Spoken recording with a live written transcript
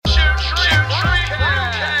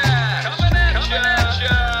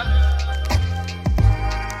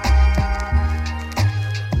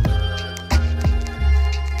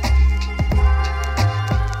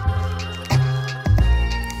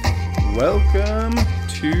welcome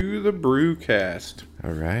to the Brewcast.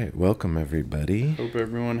 All right, welcome everybody. Hope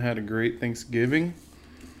everyone had a great Thanksgiving.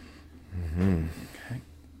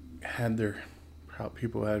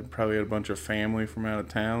 People had probably had a bunch of family from out of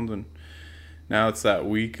town, and now it's that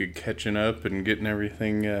week of catching up and getting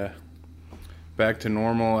everything back to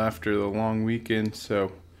normal after the long weekend.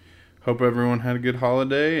 So, hope everyone had a good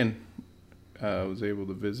holiday and was able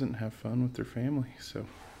to visit and have fun with their family. So,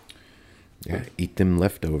 yeah, eat them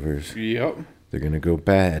leftovers. Yep. They're going to go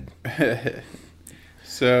bad.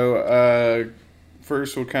 So,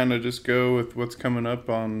 first we'll kind of just go with what's coming up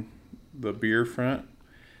on the beer front.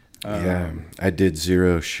 I did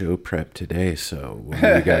zero show prep today, so what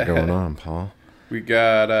do we got going on, Paul? We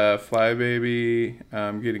got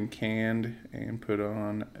Flybaby getting canned and put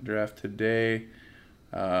on draft today.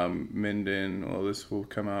 Minden, well, this will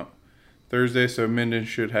come out Thursday, so Minden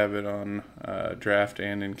should have it on draft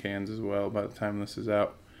and in cans as well by the time this is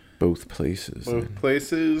out. Both places.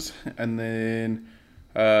 Places. And then,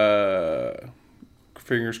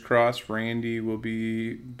 fingers crossed, Randy will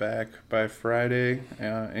be back by Friday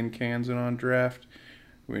in cans and on draft.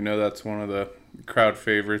 We know that's one of the crowd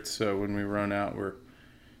favorites, so when we run out, we're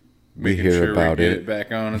making sure we get it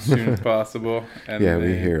back on as soon as possible. And yeah,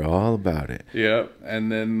 we hear all about it. Yep.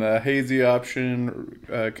 And then the hazy option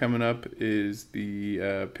coming up is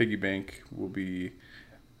the piggy bank will be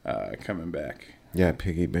coming back. Yeah,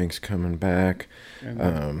 piggy bank's coming back.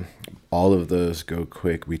 All of those go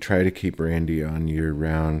quick. We try to keep Randy on year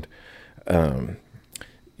round.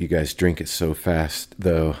 You guys drink it so fast,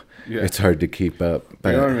 though. Yeah. It's hard to keep up.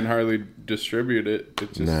 We don't even hardly distribute it.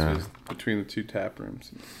 It just is between the two tap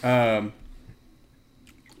rooms. Then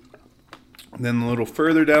a little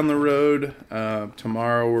further down the road,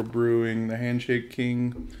 tomorrow we're brewing the Handshake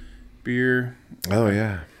King beer. Oh,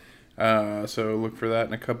 yeah. So look for that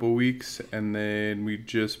in a couple weeks. And then we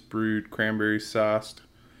just brewed cranberry sauced.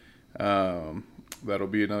 That'll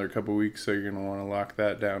be another couple weeks, so you're going to want to lock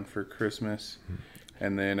that down for Christmas.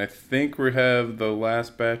 And then I think we have the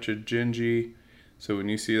last batch of Gingy. So when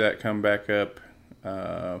you see that come back up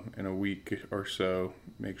in a week or so,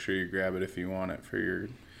 make sure you grab it if you want it for your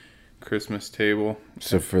Christmas table.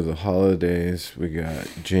 So for the holidays, we got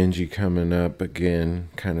Gingy coming up again,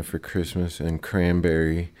 kind of for Christmas, and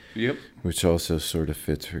cranberry. Yep. Which also sort of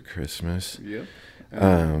fits for Christmas. Yep.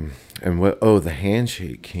 And what? Oh, the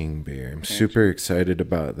Handshake King beer. I'm super excited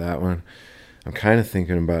about that one. I'm kind of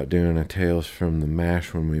thinking about doing a Tales from the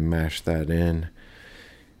Mash when we mash that in,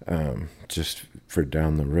 just for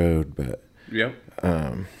down the road. But yep.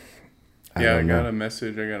 I got a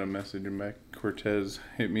message. And back. Cortez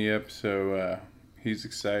hit me up, so he's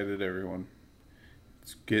excited. Everyone,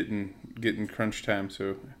 it's getting crunch time,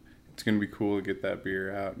 so it's gonna be cool to get that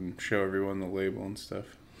beer out and show everyone the label and stuff.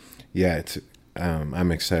 Yeah, it's.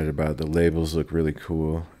 I'm excited about it. The labels. Look really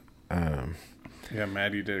cool. Yeah,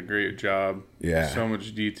 Maddie did a great job. Yeah. So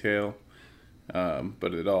much detail,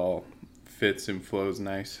 but it all fits and flows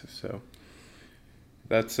nice. So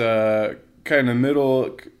that's kind of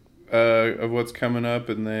middle of what's coming up.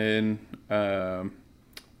 And then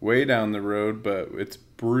way down the road, but it's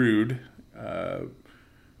brewed.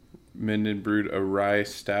 Minden brewed a rye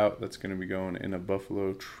stout that's going to be going in a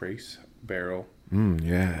Buffalo Trace barrel.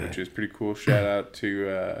 Yeah. Which is pretty cool. Shout out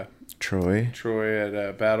to Troy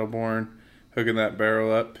at Battleborn, hooking that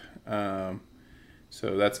barrel up.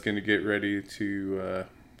 So that's going to get ready to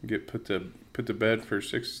get put to bed for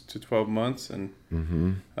 6 to 12 months, and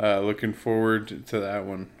looking forward to that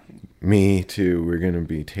one. Me too. We're going to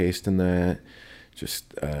be tasting that,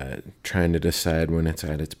 just trying to decide when it's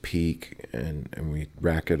at its peak, and we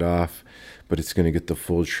rack it off, but it's going to get the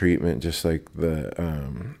full treatment, just like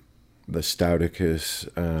the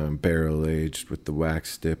Stouticus barrel aged with the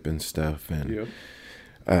wax dip and stuff. And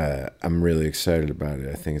I'm really excited about it.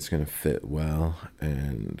 I think it's going to fit well,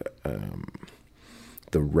 and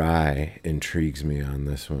the rye intrigues me on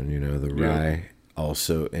this one. You know, the rye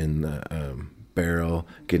also in the barrel,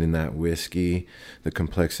 getting that whiskey, the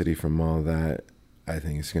complexity from all that. I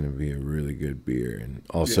think it's going to be a really good beer, and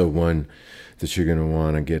also one that you're going to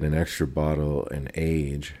want to get an extra bottle and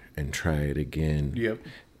age and try it again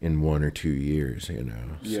in 1 or 2 years, you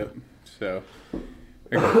know. So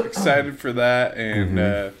excited for that,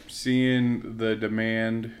 and seeing the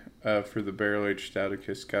demand for the barrel-aged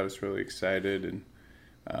Stouticus got us really excited, and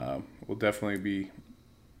we'll definitely be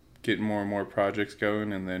getting more and more projects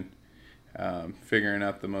going, and then figuring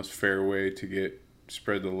out the most fair way to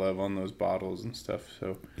spread the love on those bottles and stuff.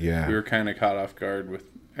 So we were kind of caught off guard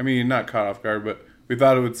not caught off guard, but we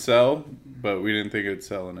thought it would sell, but we didn't think it would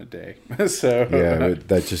sell in a day. So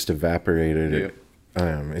that just evaporated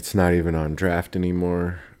It's not even on draft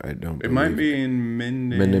anymore. I don't believe it might be in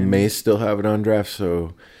Minden. Minden may still have it on draft,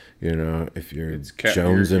 so if you're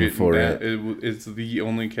jonesing for it's the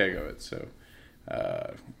only keg of it. So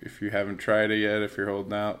if you haven't tried it yet, if you're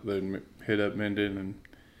holding out, then hit up Minden and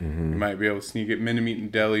you might be able to sneak it. Minden Meat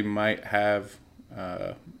and Deli might have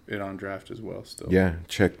it on draft as well still. Yeah,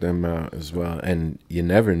 check them out as well. And you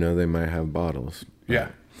never know, they might have bottles. Yeah,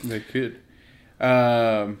 they could.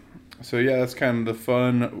 So yeah, that's kind of the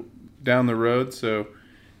fun down the road. So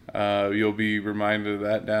you'll be reminded of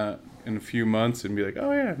that down in a few months and be like,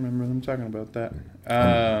 oh yeah, I remember them talking about that.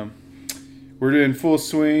 We're in full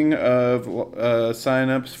swing of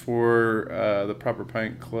sign-ups for the Proper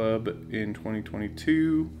Pint Club in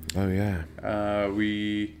 2022. Oh yeah.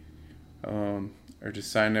 We are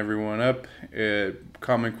just signing everyone up.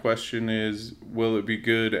 Common question is, will it be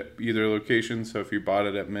good at either location? So if you bought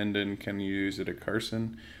it at Minden, can you use it at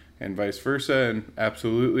Carson? And vice versa, and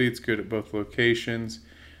absolutely, it's good at both locations.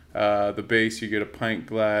 The base, you get a pint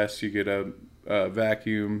glass, you get a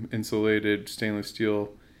vacuum insulated stainless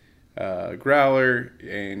steel growler,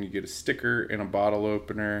 and you get a sticker and a bottle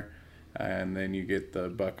opener, and then you get the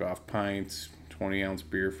buck off pints, 20-ounce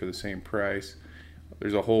beer for the same price.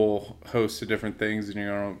 There's a whole host of different things,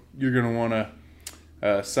 and you're gonna want to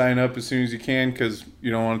sign up as soon as you can because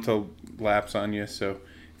you don't want it to lapse on you. So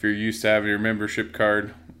if you're used to having your membership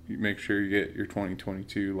card, you make sure you get your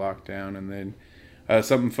 2022 locked down. And then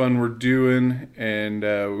something fun we're doing, and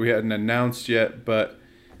we hadn't announced yet, but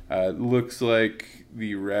it looks like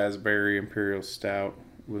the Raspberry Imperial Stout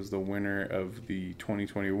was the winner of the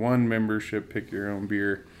 2021 membership Pick Your Own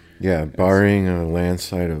Beer. Yeah, barring a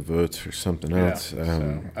landslide of votes or something else.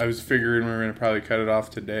 So I was figuring we were going to probably cut it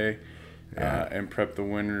off today and prep the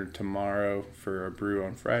winner tomorrow for a brew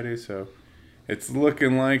on Friday. So it's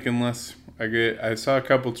looking like, unless I saw a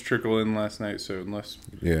couple trickle in last night, so unless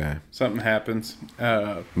something happens.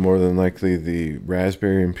 More than likely the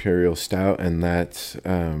Raspberry Imperial Stout, and that's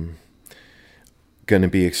going to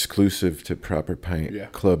be exclusive to Proper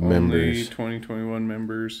Pint Club members. Only 2021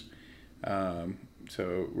 members.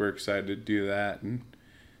 So we're excited to do that. And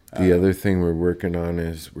the other thing we're working on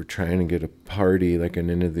is we're trying to get a party, like an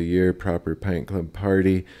end of the year Proper Pint Club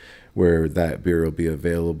party, where that beer will be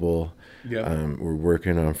available. Yep. We're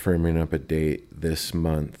working on firming up a date this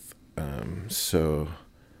month. So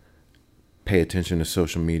pay attention to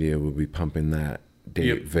social media. We'll be pumping that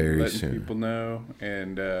date very soon. Letting people know.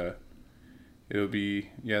 And it'll be,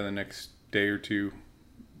 the next day or two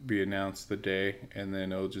be announced the day. And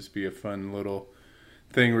then it'll just be a fun little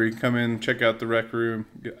thing where you come in, check out the rec room,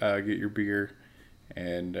 get your beer,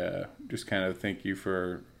 and just kind of thank you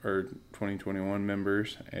for our 2021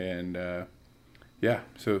 members. And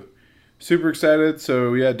so super excited.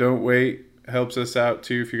 So don't wait. Helps us out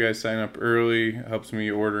too if you guys sign up early. Helps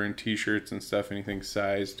me ordering t-shirts and stuff, anything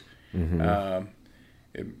sized.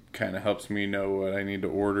 It kind of helps me know what I need to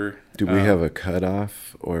order. Do we have a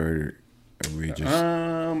cutoff, or are we just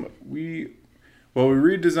we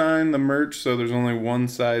redesigned the merch, so there's only one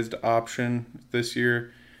sized option this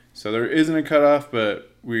year. So there isn't a cutoff,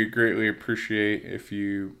 but we greatly appreciate if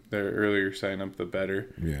the earlier sign up, the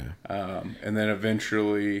better. Yeah. And then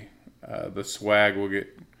eventually the swag will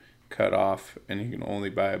get cut off, and you can only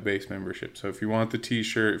buy a base membership. So if you want the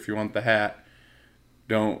t-shirt, if you want the hat,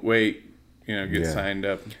 don't wait. Get signed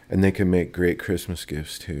up. And they can make great Christmas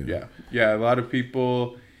gifts too. Yeah. A lot of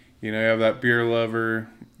people, you have that beer lover,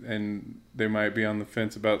 and they might be on the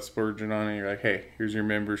fence about splurging on it. You're like, hey, here's your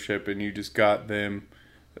membership, and you just got them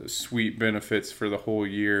sweet benefits for the whole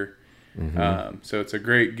year. So it's a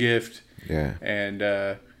great gift. Yeah.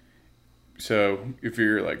 And so if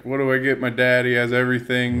you're like, what do I get my dad? He has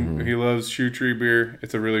everything. He loves Shoe Tree beer.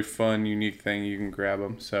 It's a really fun, unique thing. You can grab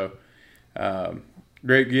them. So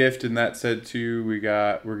great gift. And that said too,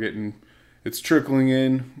 it's trickling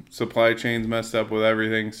in. Supply chain's messed up with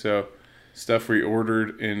everything. So stuff we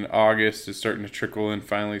ordered in August is starting to trickle in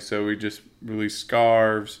finally. So we just released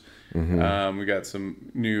scarves. We got some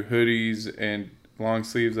new hoodies and long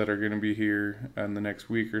sleeves that are going to be here in the next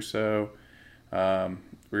week or so. We're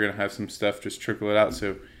going to have some stuff just trickle it out.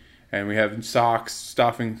 And we have socks,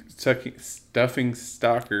 stuffing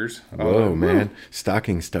stockers. Whoa, man.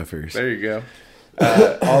 Stocking stuffers. There you go.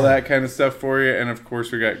 All that kind of stuff for you. And of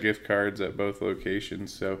course we got gift cards at both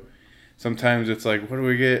locations. So sometimes it's like, what do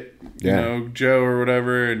we get? Joe or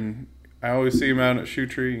whatever. And I always see him out at Shoe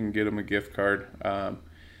Tree and get him a gift card.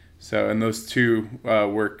 And those two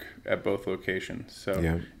work at both locations.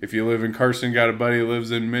 So if you live in Carson, got a buddy who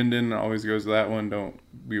lives in Minden, always goes to that one. Don't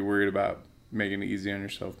be worried about making it easy on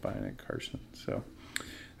yourself buying at Carson. So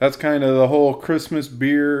that's kind of the whole Christmas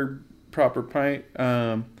beer proper pint.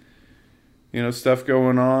 Stuff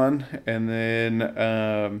going on, and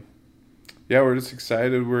then we're just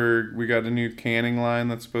excited. We got a new canning line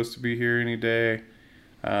that's supposed to be here any day.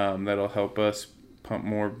 That'll help us pump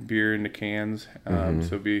more beer into cans.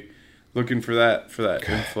 So be looking for that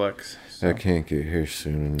influx. So. I can't get here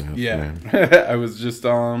soon enough. Yeah, I was just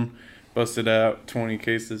busted out 20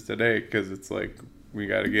 cases today because it's like we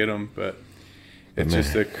got to get them, but it's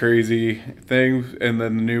just a crazy thing. And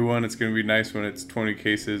then the new one, it's going to be nice when it's 20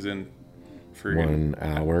 cases in 1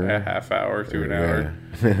 hour, a half hour to an hour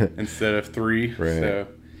instead of 3. Right. So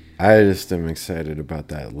I just am excited about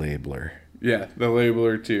that labeler. Yeah, the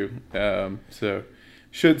labeler too. So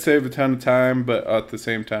should save a ton of time, but at the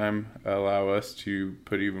same time allow us to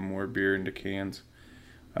put even more beer into cans.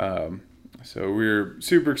 So we're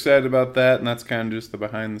super excited about that, and that's kind of just the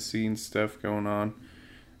behind the scenes stuff going on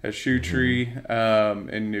at Shoe Tree.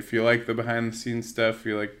 And if you like the behind the scenes stuff,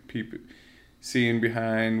 you like people seeing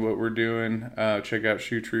behind what we're doing, check out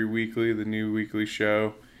Shoe Tree Weekly, the new weekly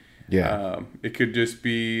show. Yeah. It could just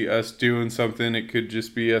be us doing something. It could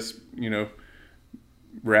just be us,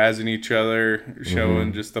 razzing each other,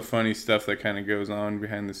 showing just the funny stuff that kind of goes on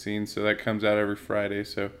behind the scenes. So that comes out every Friday.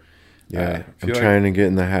 So yeah, I'm trying to get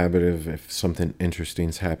in the habit of if something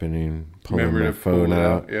interesting's happening, pulling my phone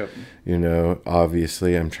out. Yep.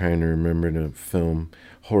 Obviously I'm trying to remember to film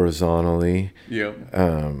horizontally. Yep.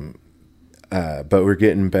 But we're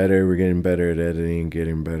getting better. We're getting better at editing,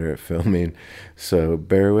 getting better at filming. So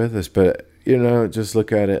bear with us. But, just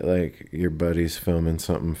look at it like your buddy's filming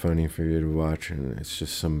something funny for you to watch. And it's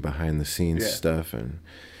just some behind the scenes stuff. And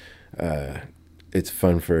it's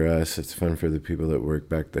fun for us. It's fun for the people that work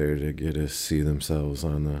back there to get to see themselves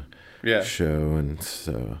on the show. And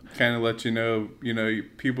so kind of let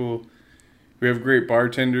people... We have great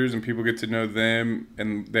bartenders, and people get to know them,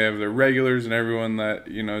 and they have their regulars and everyone that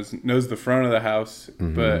knows the front of the house.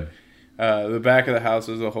 But the back of the house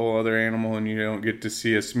is a whole other animal, and you don't get to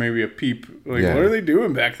see us maybe a peep. What are they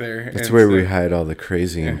doing back there? That's where we hide all the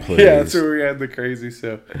crazy employees. Yeah, that's where we had the crazy.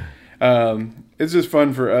 So it's just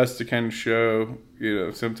fun for us to kind of show.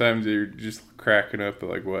 Sometimes you're just cracking up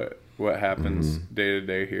at what happens day to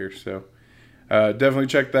day here. So. Definitely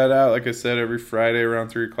check that out. Like I said, every Friday around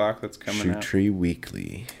 3 o'clock, that's coming out. Shoe Tree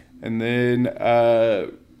Weekly. And then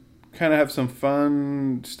kind of have some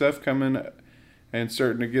fun stuff coming and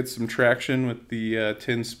starting to get some traction with the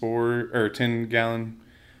 10 gallon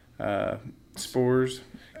spores.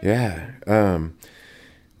 Yeah.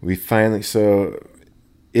 We finally, so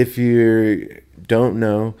if you don't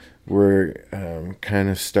know, we're kind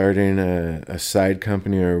of starting a side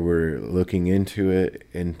company, or we're looking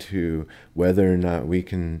into whether or not we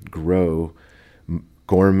can grow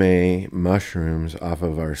gourmet mushrooms off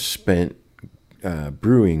of our spent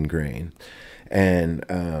brewing grain.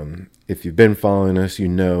 And if you've been following us,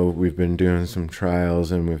 we've been doing some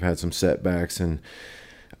trials and we've had some setbacks. And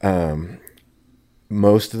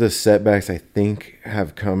most of the setbacks, I think,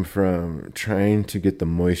 have come from trying to get the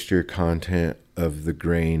moisture content of the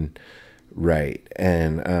grain right.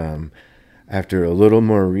 And after a little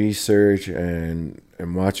more research and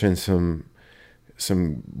watching some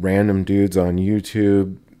random dudes on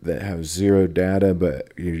YouTube that have zero data,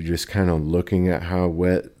 but you're just kind of looking at how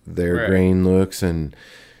wet their grain looks and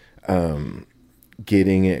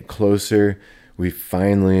getting it closer, we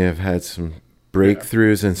finally have had some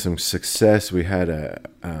breakthroughs and some success. We had a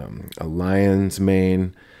lion's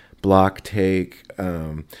mane block take,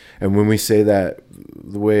 and when we say that,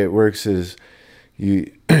 the way it works is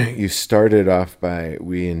you start it off by,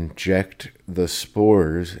 we inject the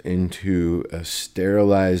spores into a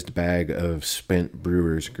sterilized bag of spent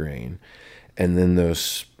brewer's grain, and then those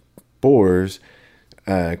spores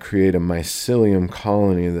create a mycelium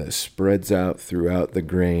colony that spreads out throughout the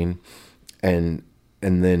grain and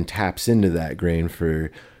then taps into that grain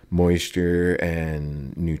for moisture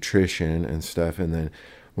and nutrition and stuff. And then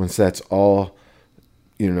once that's all,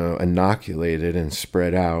 inoculated and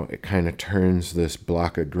spread out, it kind of turns this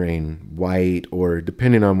block of grain white, or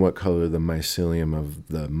depending on what color the mycelium of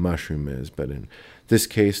the mushroom is. But in this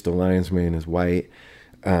case, the lion's mane is white.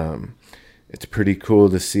 It's pretty cool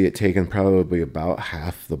to see it taking probably about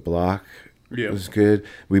half the block. It was good.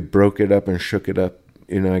 We broke it up and shook it up.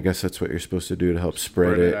 I guess that's what you're supposed to do to help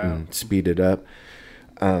spread it and speed it up.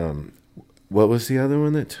 What was the other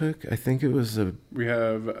one that took? I think it was we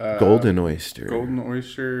have golden oyster. Golden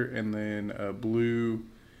oyster, and then a blue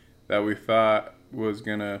that we thought was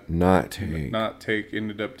gonna not take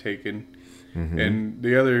ended up taking. And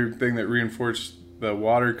the other thing that reinforced the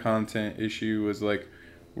water content issue was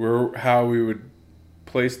how we would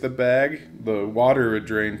place the bag, the water would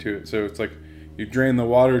drain to it. So it's like you drain the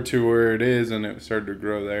water to where it is, and it started to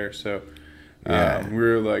grow there. So we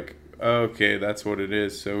were like, okay, that's what it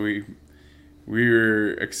is. So we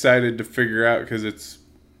were excited to figure out, because it's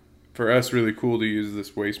for us really cool to use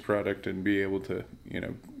this waste product and be able to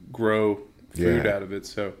grow food out of it.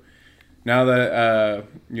 So now that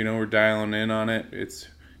we're dialing in on it,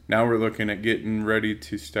 now we're looking at getting ready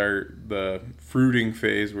to start the fruiting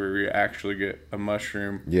phase where we actually get a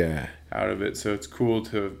mushroom out of it. So it's cool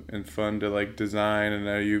and fun to like design. And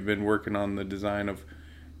now you've been working on the design of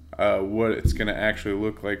what it's going to actually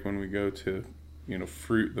look like when we go to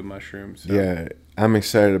fruit the mushrooms. So. Yeah, I'm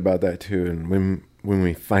excited about that too. And when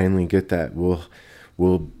we finally get that, we'll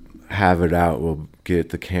have it out. We'll get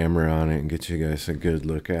the camera on it and get you guys a good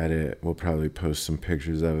look at it. We'll probably post some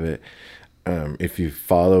pictures of it. If you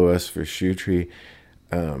follow us for Shoe Tree,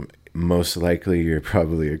 most likely you're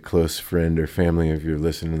probably a close friend or family if you're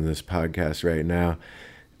listening to this podcast right now.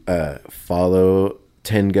 Follow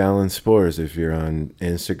 10 Gallon Spores. If you're on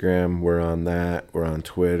Instagram, we're on that. We're on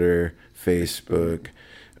Twitter, Facebook,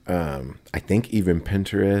 I think even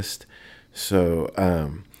Pinterest. So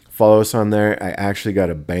follow us on there. I actually got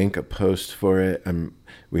to bank a post for it.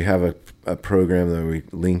 We have a program that we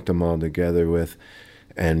linked them all together with.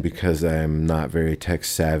 And because I'm not very tech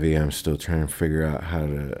savvy, I'm still trying to figure out how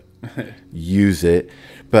to use it.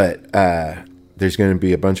 But there's going to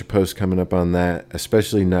be a bunch of posts coming up on that,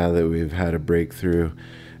 especially now that we've had a breakthrough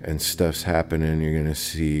and stuff's happening. You're going to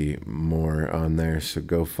see more on there. So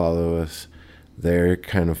go follow us there,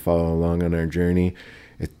 kind of follow along on our journey.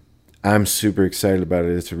 I'm super excited about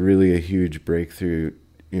it. It's really a huge breakthrough.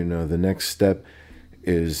 The next step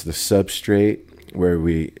is the substrate, where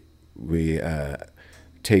we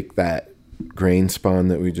take that grain spawn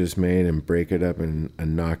that we just made and break it up and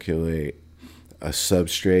inoculate a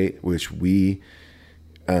substrate, which we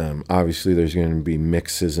obviously there's going to be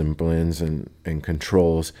mixes and blends and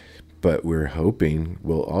controls, but we're hoping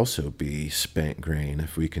will also be spent grain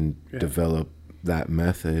if we can develop that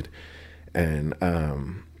method. And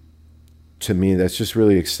to me, that's just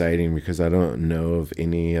really exciting, because I don't know of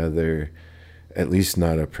any other, at least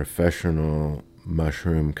not a professional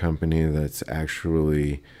mushroom company that's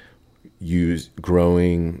actually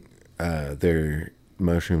growing their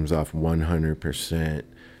mushrooms off 100%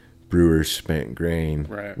 brewer's spent grain,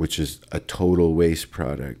 which is a total waste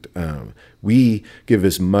product. We give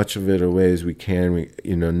as much of it away as we can.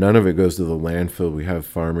 None of it goes to the landfill. We have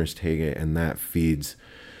farmers take it, and that feeds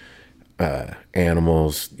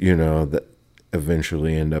animals, that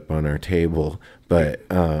eventually end up on our table. But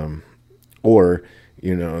I'm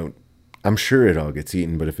sure it all gets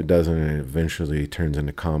eaten, but if it doesn't, it eventually turns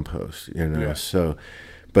into compost, So,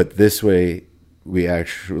 but this way we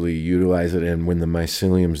actually utilize it, and when the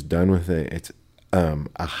mycelium's done with it, it's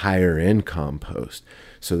a higher end compost.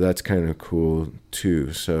 So that's kind of cool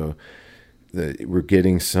too. So we're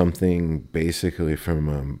getting something basically from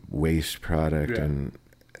a waste product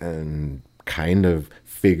and kind of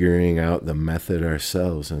figuring out the method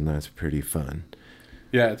ourselves, and that's pretty fun.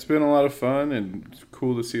 Yeah, it's been a lot of fun, and it's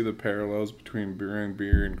cool to see the parallels between brewing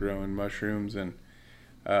beer and growing mushrooms. And,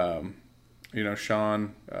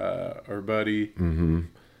 Sean, our buddy,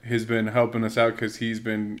 has been helping us out because he's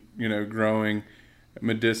been, growing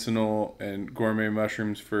medicinal and gourmet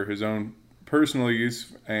mushrooms for his own personal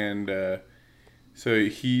use. And so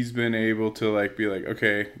he's been able to, be like,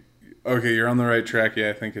 okay, you're on the right track. Yeah,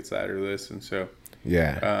 I think it's that or this. And so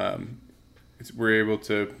we're able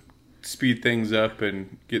to speed things up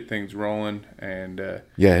and get things rolling. And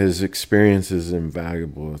his experience is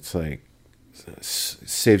invaluable. It's like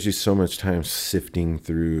saves you so much time sifting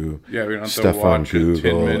through we don't have stuff to watch on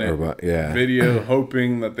Google a 10-minute video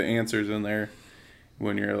hoping that the answer's in there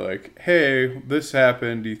when you're like, hey, this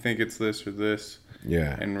happened, do you think it's this or this?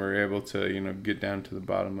 And we're able to get down to the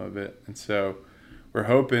bottom of it. And so we're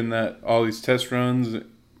hoping that all these test runs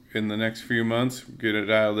in the next few months get it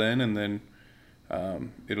dialed in, and then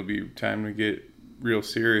it'll be time to get real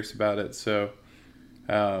serious about it. So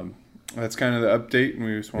that's kind of the update, and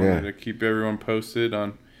we just wanted to keep everyone posted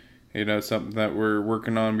on something that we're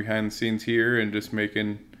working on behind the scenes here, and just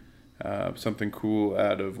making something cool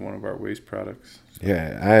out of one of our waste products.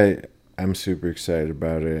 So. I'm super excited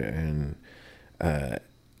about it, and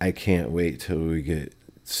I can't wait till we get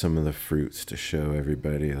some of the fruits to show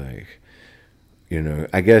everybody.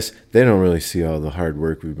 I guess they don't really see all the hard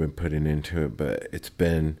work we've been putting into it, but it's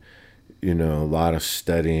been, a lot of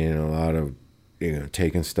studying, a lot of,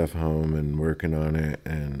 taking stuff home and working on it.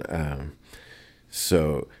 And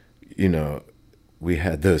so, we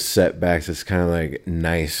had those setbacks. It's kind of like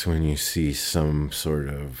nice when you see some sort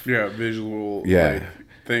of visual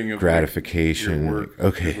thing of gratification. Like, your work,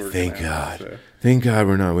 okay, thank God. Thank God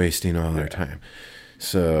we're not wasting all our time.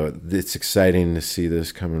 So it's exciting to see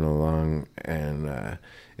this coming along, and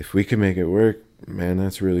if we can make it work, man,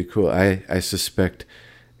 that's really cool. I suspect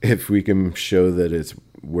if we can show that it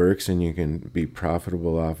works and you can be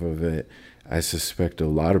profitable off of it, I suspect a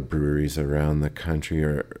lot of breweries around the country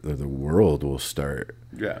or the world will start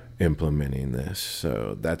implementing this.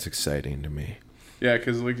 So that's exciting to me. Yeah,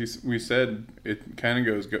 because like we said, it kind of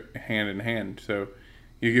goes hand in hand. So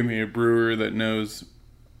you give me a brewer that knows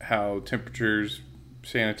how temperatures,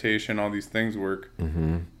 sanitation, all these things work.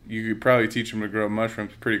 Mm-hmm. You could probably teach them to grow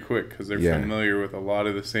mushrooms pretty quick because they're familiar with a lot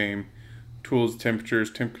of the same tools,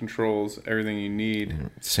 temperatures, temp controls, everything you need.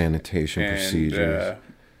 Sanitation procedures.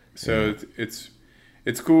 So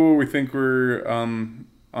it's cool. We think we're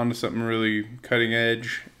onto something really cutting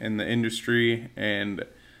edge in the industry, and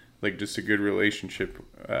like just a good relationship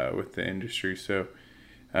with the industry. So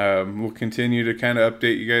we'll continue to kind of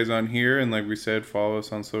update you guys on here, and like we said, follow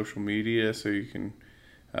us on social media so you can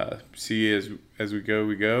see as we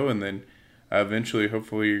go, and then eventually,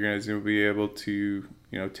 hopefully, you guys will be able to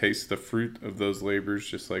taste the fruit of those labors.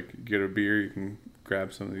 Just like get a beer, you can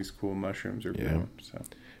grab some of these cool mushrooms or brew. So.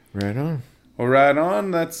 Right on. Well, right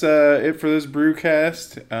on. That's it for this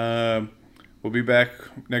Brewcast. We'll be back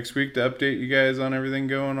next week to update you guys on everything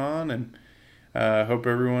going on, and hope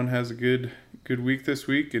everyone has a good week this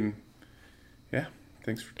week. And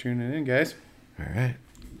thanks for tuning in, guys. All right.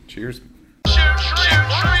 Cheers.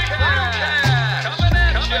 Shoot,